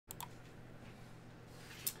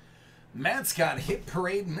Matt's got Hit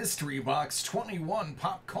Parade Mystery Box 21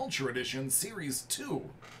 Pop Culture Edition Series 2.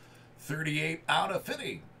 38 out of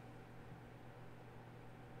 50.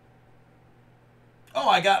 Oh,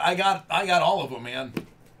 I got all of them, man.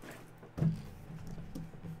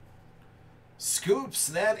 Scoops,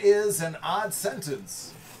 that is an odd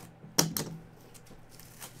sentence.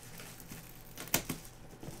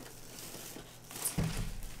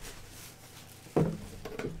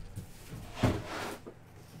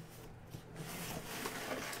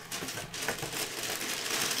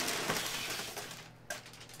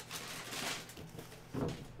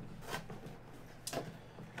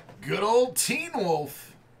 Good old Teen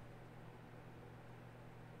Wolf.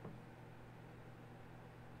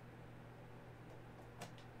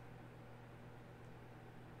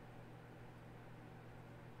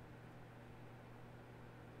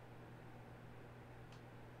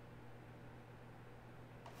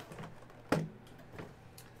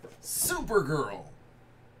 Supergirl.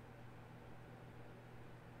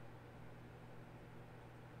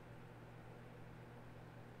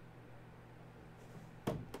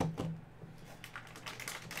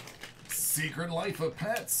 Secret Life of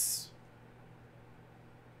Pets.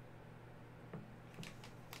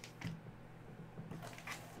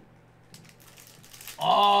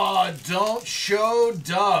 Aw, don't show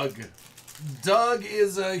Doug. Doug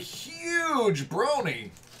is a huge brony.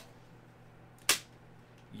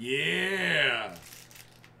 Yeah.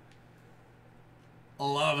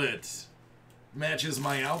 Love it. Matches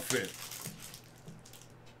my outfit.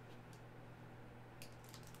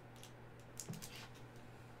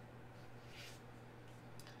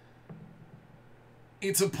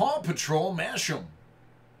 It's a Paw Patrol Mash'em.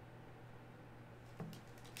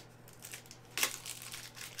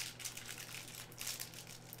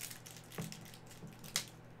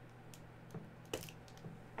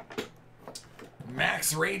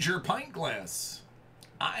 Max Rager Pint Glass.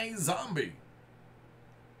 iZombie.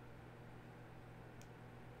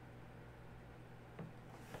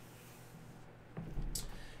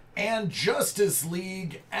 And Justice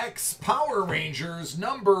League X Power Rangers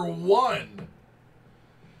 #1.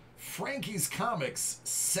 Frankie's Comics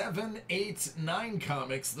 789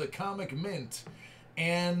 Comics, the Comic Mint,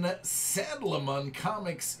 and Sadlamon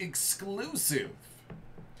Comics exclusive.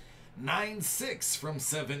 9.6 from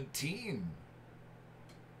 17.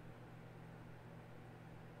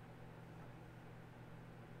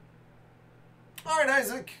 All right,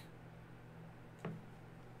 Isaac.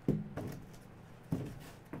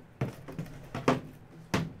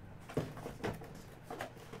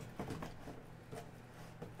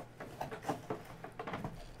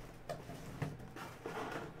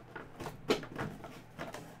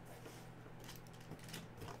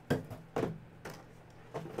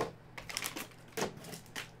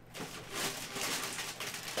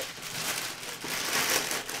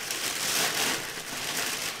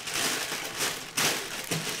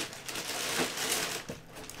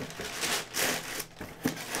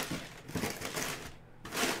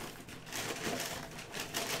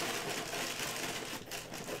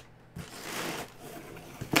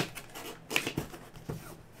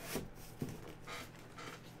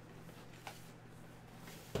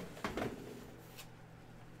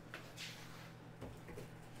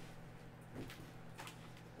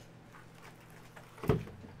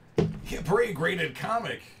 Hipray graded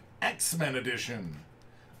comic, X-Men edition,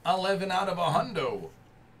 11 out of 100.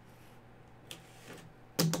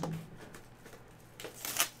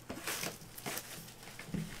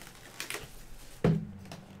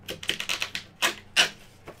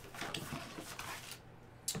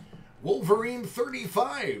 Wolverine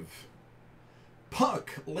 35.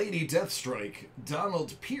 Puck, Lady Deathstrike,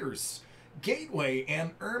 Donald Pierce, Gateway,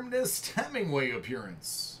 and Ernest Hemingway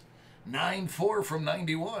appearance. 9.4 from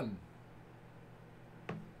 91.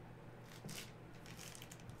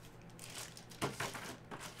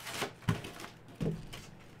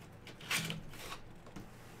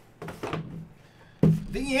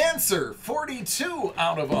 The Answer, 42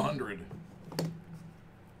 out of 100.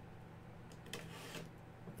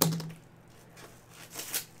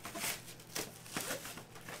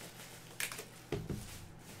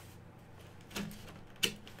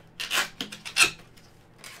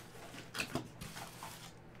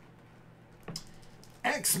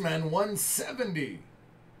 X-Men 170.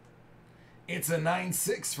 It's a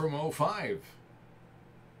 9.6 from 05.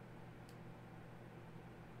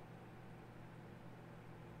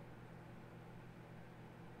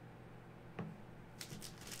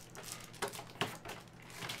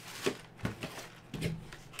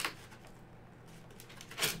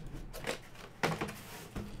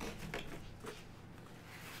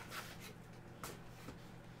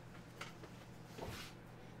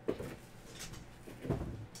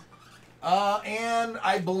 And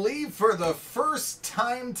I believe for the first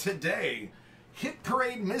time today, Hit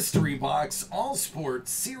Parade Mystery Box All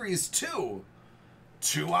Sports Series 2,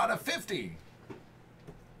 2 out of 50.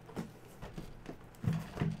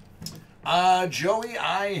 Joey,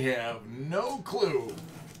 I have no clue.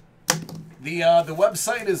 The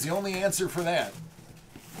website is the only answer for that.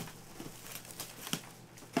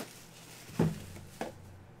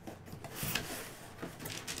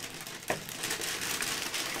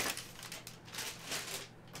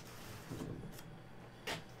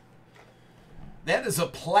 That is a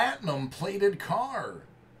platinum plated car.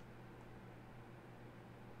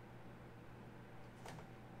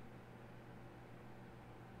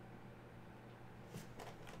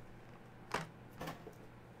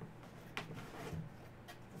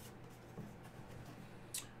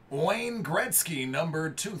 Wayne Gretzky, number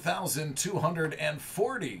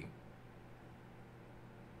 2,240.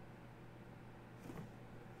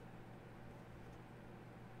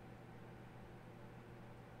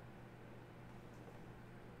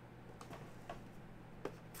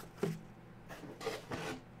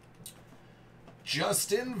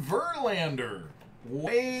 Justin Verlander,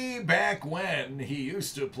 way back when he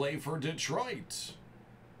used to play for Detroit.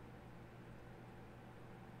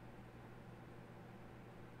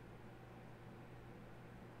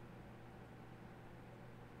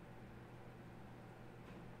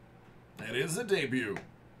 It is a debut.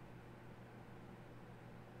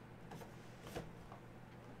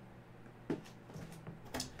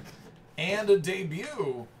 And a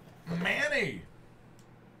debut, Manny.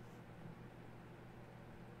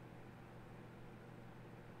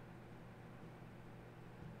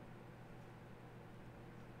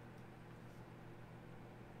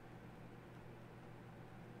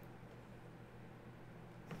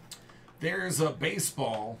 There's a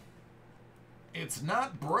baseball. It's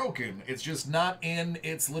not broken. It's just not in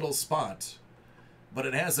its little spot. But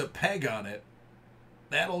it has a peg on it.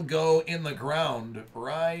 That'll go in the ground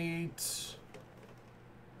right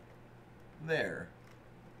there.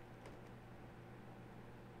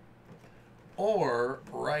 Or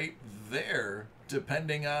right there,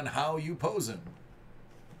 depending on how you pose him.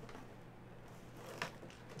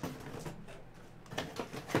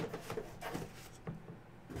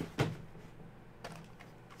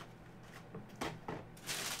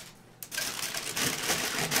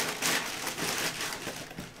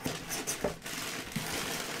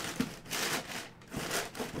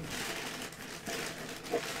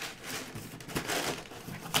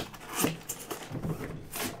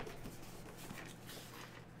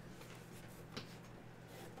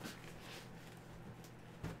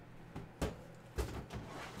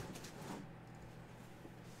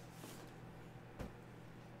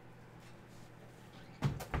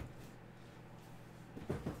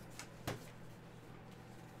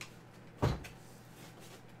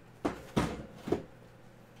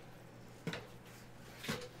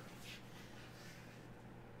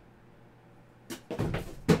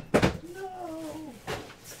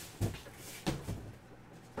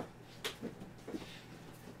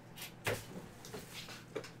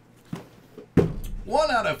 One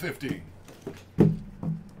out of 50.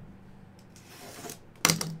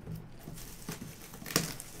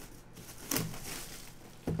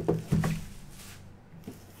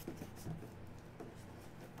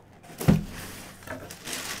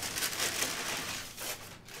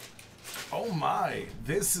 Oh my,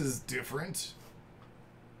 this is different.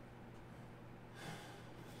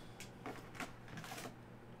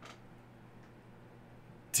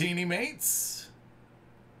 Teeny Mates.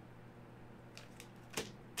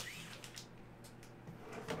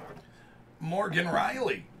 Morgan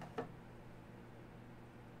Riley.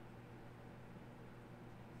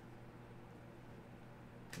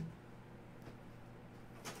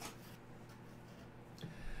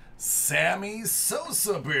 Sammy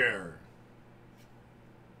Sosa Bear.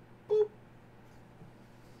 Boop.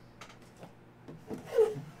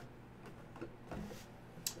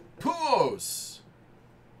 Puos.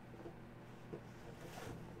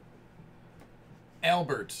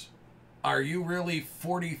 Albert, are you really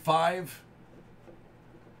 45?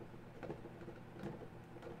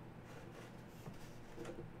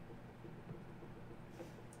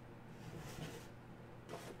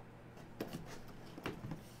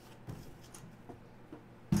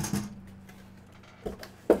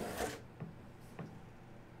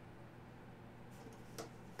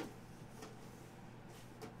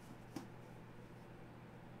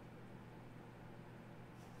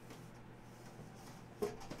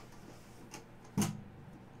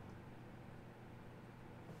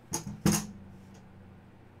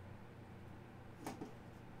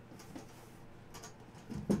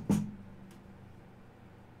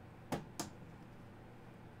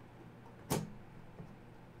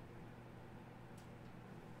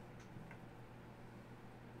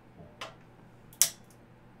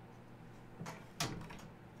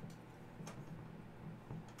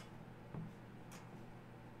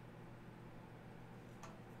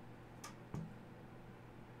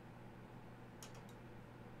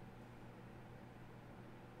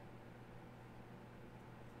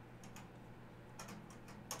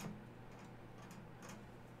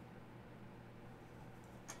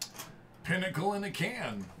 Pinnacle in a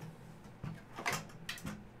can.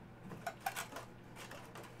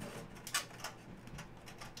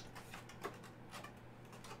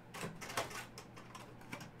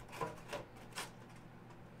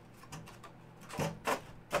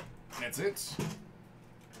 That's it.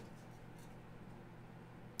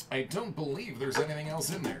 I don't believe there's anything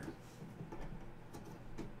else in there.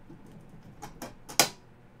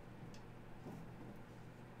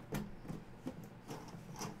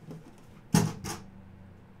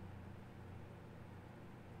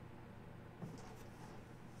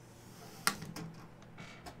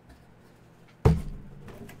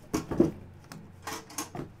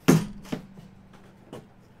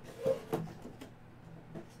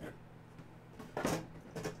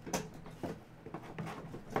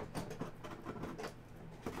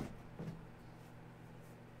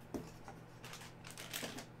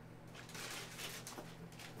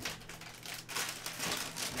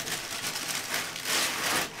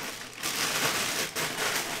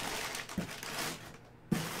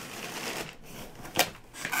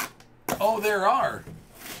 Oh, there are.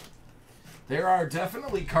 There are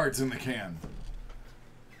definitely cards in the can.